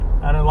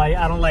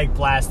I don't like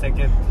plastic.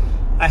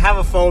 I have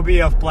a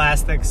phobia of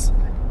plastics,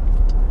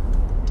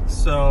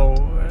 so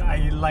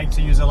I like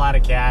to use a lot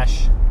of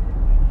cash.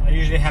 I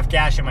usually have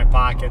cash in my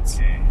pockets.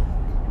 Okay.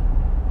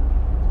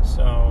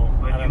 So.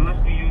 But you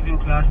must be using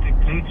plastic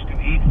plates to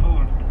eat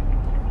food.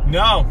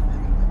 No,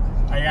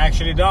 I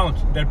actually don't.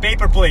 They're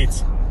paper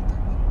plates.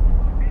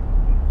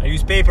 I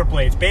use paper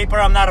plates. Paper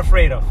I'm not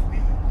afraid of.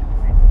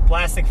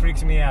 Plastic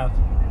freaks me out.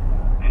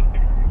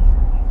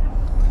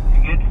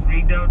 You get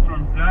freaked out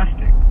from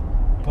plastic.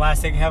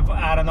 Plastic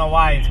I don't know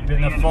why, it's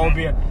been a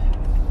phobia.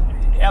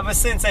 Ever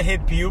since I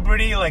hit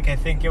puberty, like I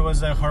think it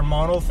was a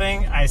hormonal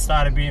thing, I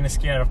started being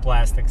scared of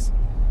plastics.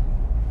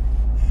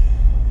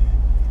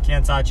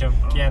 Can't touch them,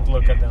 can't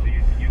look at them. So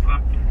you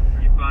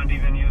can't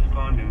even use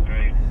condoms,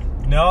 right?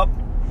 Nope,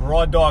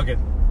 raw dog it.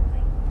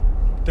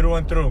 Through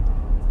and through.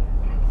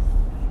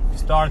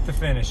 Start to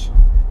finish.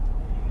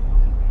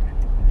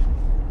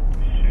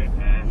 Shit,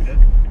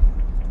 man.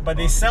 But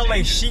they sell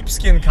like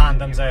sheepskin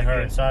condoms, I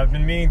heard, so I've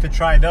been meaning to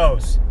try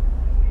those.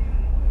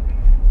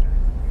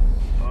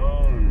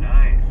 Oh,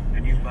 nice.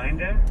 Did you find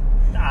them?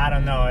 I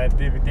don't know,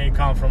 they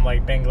come from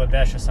like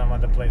Bangladesh or some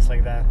other place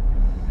like that.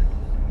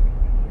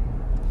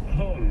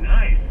 Oh,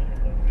 nice.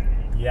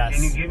 Yes.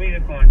 Can you give me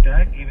the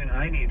contact? Even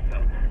I need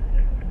some.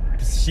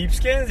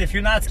 Sheepskins? If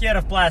you're not scared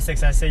of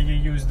plastics, I say you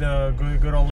use the good old